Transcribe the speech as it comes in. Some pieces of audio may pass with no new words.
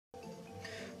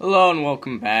Hello and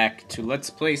welcome back to Let's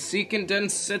Play Seiken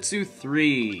Densetsu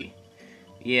 3.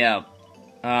 Yeah,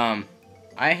 I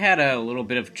had a little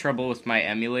bit of trouble with my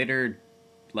emulator,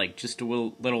 like, just a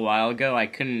little while ago. I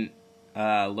couldn't,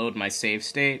 load my save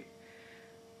state.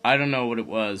 I don't know what it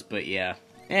was, but yeah.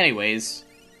 Anyways.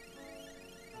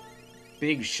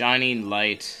 Big shining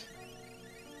light.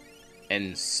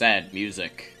 And sad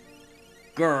music.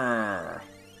 Grrr.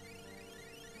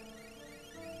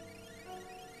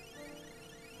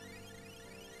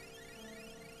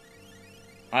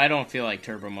 I don't feel like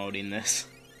turbo moding this.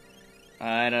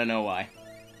 I don't know why.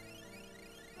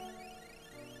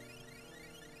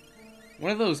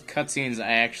 One of those cutscenes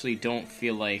I actually don't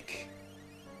feel like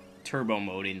turbo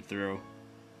moding through.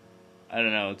 I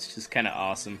don't know, it's just kind of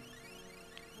awesome.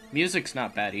 Music's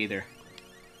not bad either.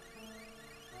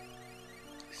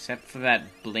 Except for that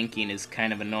blinking is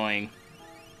kind of annoying.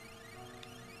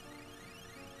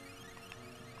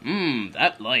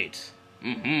 That light.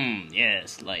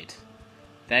 Yes, light.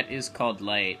 That is called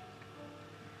light.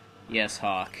 Yes,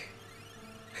 Hawk.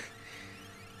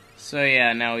 So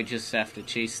yeah, now we just have to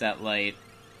chase that light.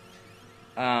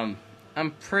 I'm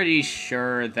pretty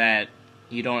sure that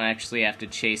you don't actually have to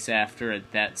chase after it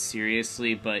that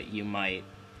seriously, but you might.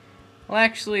 Well,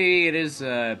 actually, it is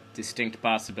a distinct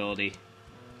possibility.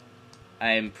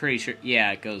 I'm pretty sure, yeah,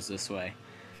 it goes this way.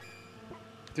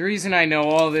 The reason I know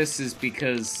all this is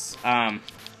because,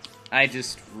 I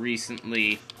just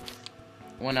recently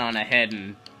went on ahead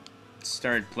and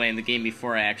started playing the game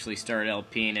before I actually started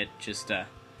LPing it, just to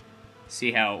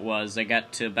see how it was. I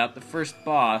got to about the first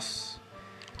boss,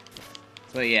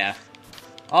 but yeah.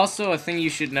 Also, a thing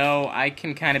you should know, I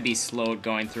can kind of be slow at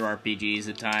going through RPGs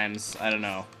at times. I don't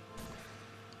know.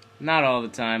 Not all the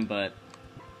time, but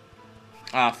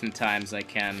oftentimes I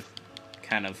can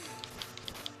kind of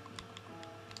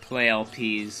play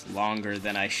LPs longer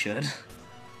than I should.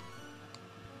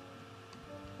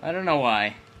 I don't know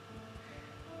why.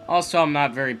 Also, I'm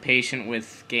not very patient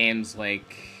with games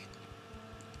like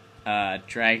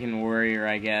Dragon Warrior,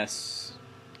 I guess.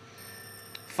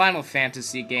 Final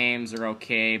Fantasy games are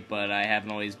okay, but I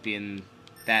haven't always been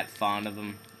that fond of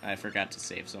them. I forgot to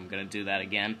save, so I'm gonna do that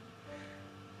again.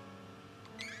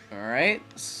 Alright,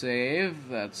 save,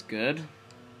 that's good.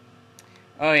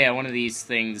 Oh yeah, one of these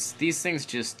things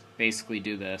just basically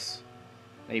do this.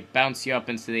 They bounce you up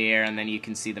into the air and then you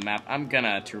can see the map. I'm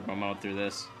gonna turbo mode through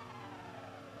this.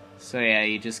 So yeah,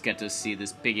 you just get to see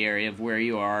this big area of where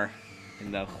you are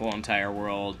in the whole entire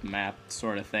world map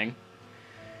sort of thing.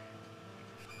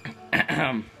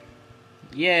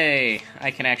 Yay!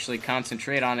 I can actually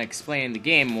concentrate on explaining the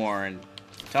game more and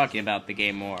talking about the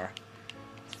game more.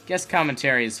 Guess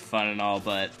commentary is fun and all,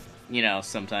 but, you know,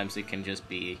 sometimes it can just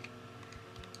be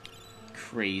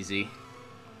crazy.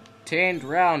 Obtained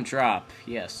round drop,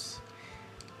 yes.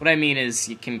 What I mean is,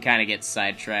 you can kind of get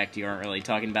sidetracked. You aren't really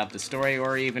talking about the story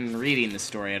or even reading the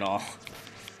story at all.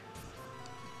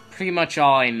 Pretty much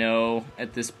all I know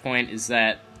at this point is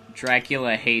that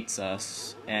Dracula hates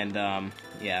us, and,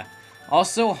 yeah.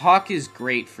 Also, Hawk is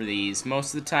great for these.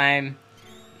 Most of the time,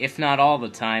 if not all the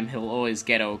time, he'll always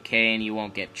get okay and you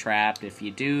won't get trapped. If you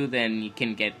do, then you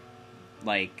can get,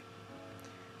 like,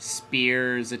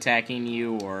 spears attacking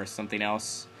you or something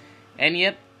else. And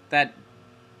yep, that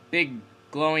big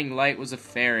glowing light was a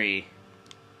fairy.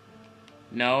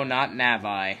 No, not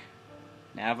Navi.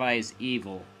 Navi is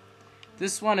evil.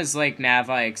 This one is like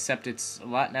Navi, except it's a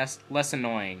lot less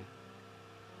annoying.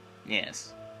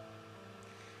 Yes.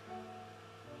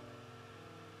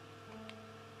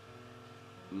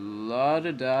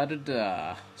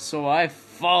 La-da-da-da-da. So I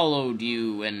followed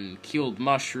you and killed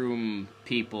mushroom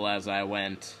people as I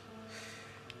went.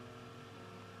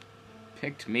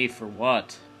 Picked me for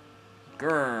what?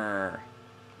 Grrr.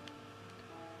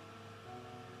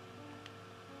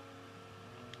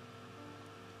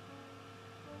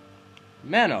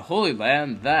 Man, a Holy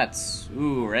Land, that's...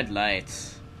 Ooh, red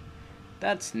light.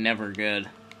 That's never good.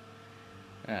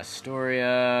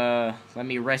 Astoria... Let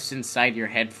me rest inside your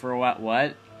head for a while.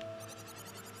 What?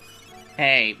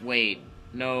 Hey, wait.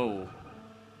 No.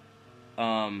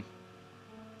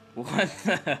 What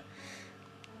the...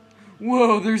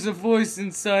 Whoa, there's a voice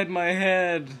inside my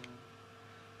head.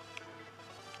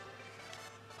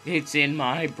 It's in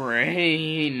my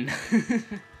brain.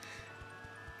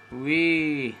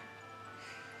 Wee.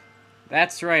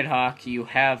 That's right, Hawk. You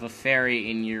have a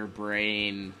fairy in your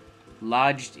brain,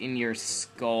 lodged in your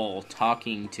skull,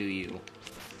 talking to you.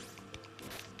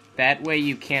 That way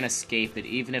you can't escape it,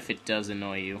 even if it does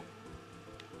annoy you.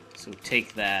 So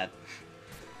take that.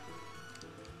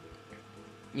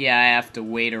 Yeah, I have to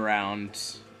wait around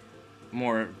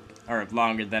more or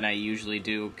longer than I usually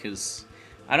do, because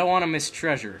I don't want to miss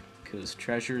treasure, because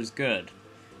treasure is good.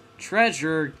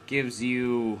 Treasure gives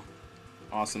you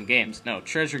awesome games. No,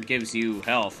 treasure gives you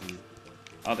health and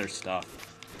other stuff.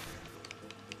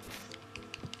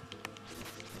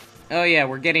 Oh yeah,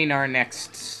 we're getting our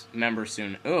next member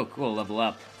soon. Oh, cool, level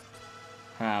up.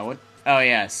 What? Oh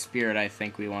yeah, spirit I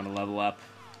think we want to level up.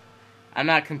 I'm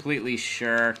not completely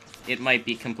sure. It might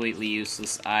be completely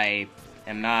useless. I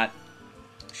am not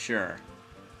sure.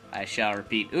 I shall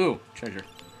repeat. Ooh, treasure.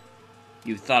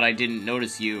 You thought I didn't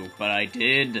notice you, but I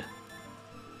did.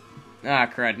 Ah,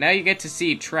 crud. Now you get to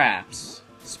see traps.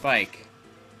 Spike.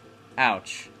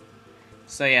 Ouch.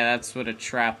 So yeah, that's what a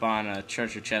trap on a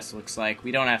treasure chest looks like.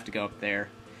 We don't have to go up there.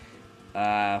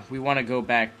 We want to go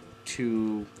back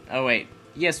to... Oh, wait.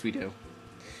 Yes, we do.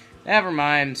 Never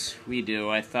mind. We do.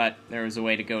 I thought there was a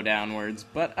way to go downwards,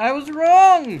 but I was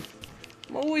wrong!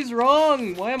 I'm always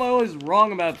wrong! Why am I always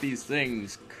wrong about these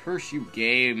things? Curse you,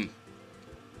 game.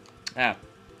 Ah.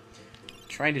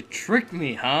 Trying to trick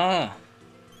me, huh?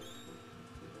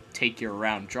 Take your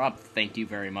round drop, thank you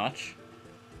very much.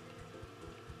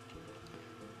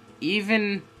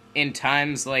 Even in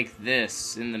times like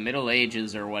this, in the Middle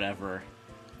Ages or whatever,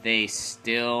 they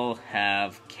still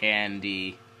have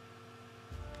candy.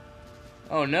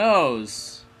 Oh,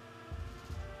 noes!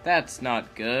 That's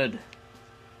not good.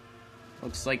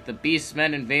 Looks like the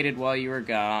Beastmen invaded while you were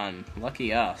gone.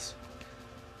 Lucky us.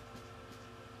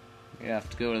 We have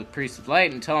to go to the Priest of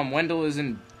Light and tell him Wendell is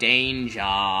in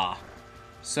danger.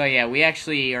 So yeah, we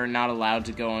actually are not allowed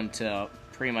to go into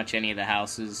pretty much any of the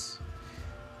houses.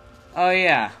 Oh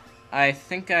yeah, I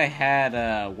think I had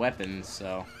weapons,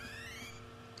 so...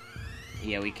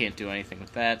 Yeah, we can't do anything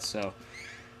with that, so...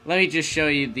 Let me just show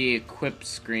you the equip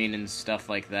screen and stuff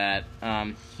like that.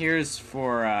 Here's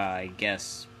for, I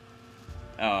guess...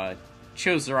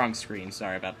 chose the wrong screen,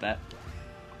 sorry about that.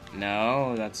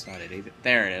 No, that's not it either.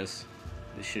 There it is.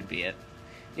 This should be it.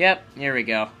 Yep, here we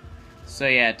go. So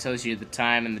yeah, it tells you the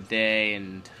time and the day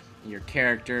and your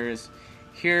characters.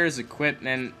 Here's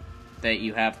equipment that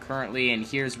you have currently, and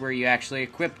here's where you actually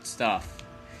equip stuff.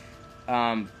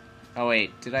 Oh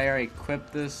wait, did I already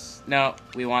equip this? No,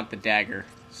 we want the dagger.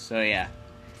 So yeah.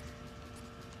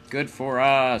 Good for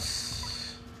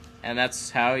us. And that's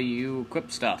how you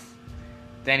equip stuff.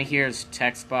 Then here's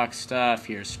text box stuff,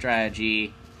 here's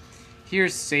strategy,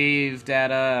 here's save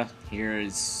data,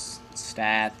 here's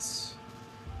stats,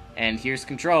 and here's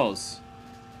controls.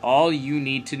 All you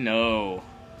need to know.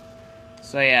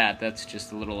 So yeah, that's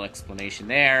just a little explanation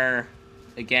there.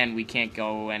 Again, we can't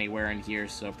go anywhere in here,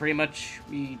 so pretty much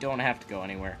we don't have to go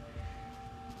anywhere.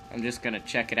 I'm just gonna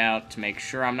check it out to make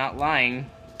sure I'm not lying,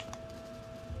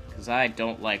 because I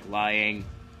don't like lying.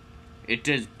 It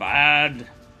is bad.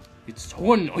 It's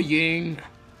so annoying.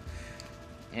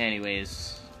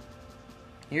 Anyways,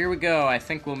 here we go. I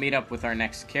think we'll meet up with our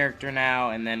next character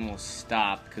now, and then we'll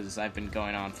stop, because I've been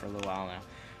going on for a little while now.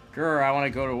 Grr, I want to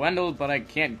go to Wendell, but I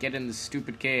can't get in this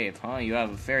stupid cave. Huh? You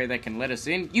have a fairy that can let us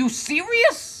in? You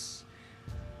serious?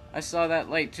 I saw that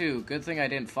light too. Good thing I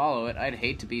didn't follow it. I'd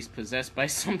hate to be possessed by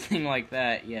something like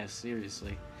that. Yeah,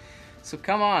 seriously. So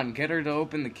come on, get her to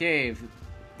open the cave.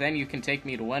 Then you can take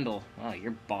me to Wendell. Oh,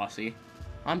 you're bossy.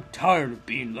 I'm tired of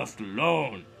being left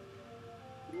alone.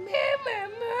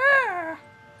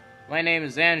 My name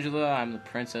is Angela. I'm the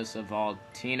princess of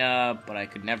Altina, but I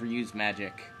could never use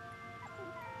magic.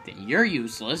 Then you're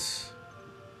useless.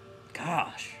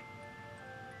 Gosh.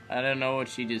 I don't know what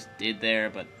she just did there,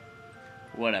 but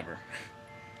whatever.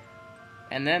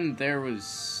 And then there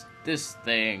was this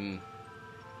thing.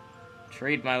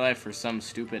 Trade my life for some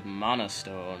stupid mana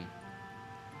stone.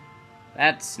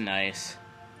 That's nice.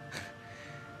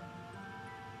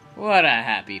 What a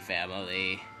happy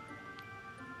family.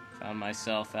 Found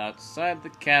myself outside the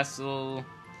castle,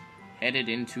 headed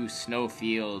into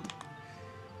Snowfield.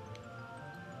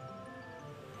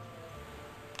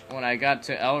 When I got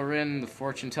to Elrin, the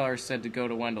fortune teller said to go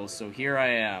to Wendell, so here I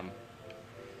am.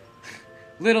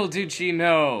 Little did she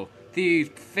know, the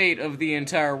fate of the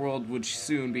entire world would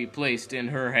soon be placed in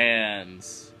her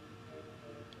hands.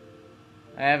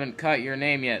 I haven't caught your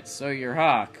name yet, so you're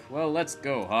Hawk. Well, let's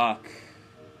go, Hawk.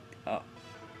 Oh.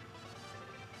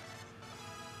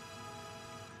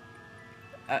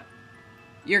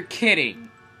 You're kidding.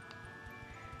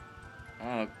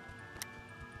 Oh.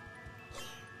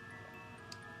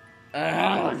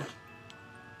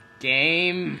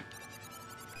 Game.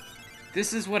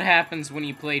 This is what happens when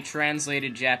you play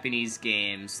translated Japanese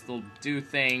games. They'll do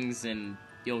things and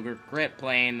you'll regret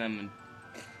playing them.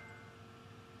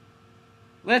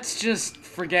 Let's just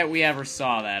forget we ever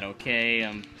saw that,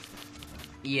 okay?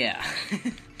 Yeah.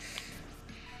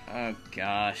 Oh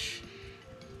gosh.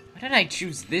 I Why did I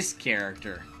choose this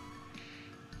character?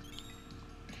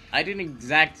 I didn't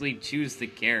exactly choose the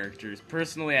characters.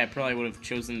 Personally, I probably would have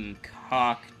chosen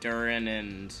Cock, Durin,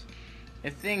 and I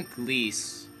think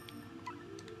Lise.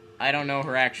 I don't know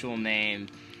her actual name.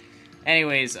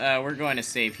 Anyways, we're going to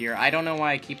save here. I don't know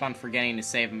why I keep on forgetting to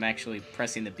save. I'm actually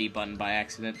pressing the B button by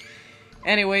accident.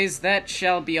 Anyways, that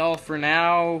shall be all for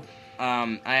now.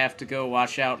 I have to go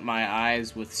wash out my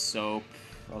eyes with soap.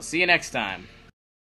 I'll see you next time.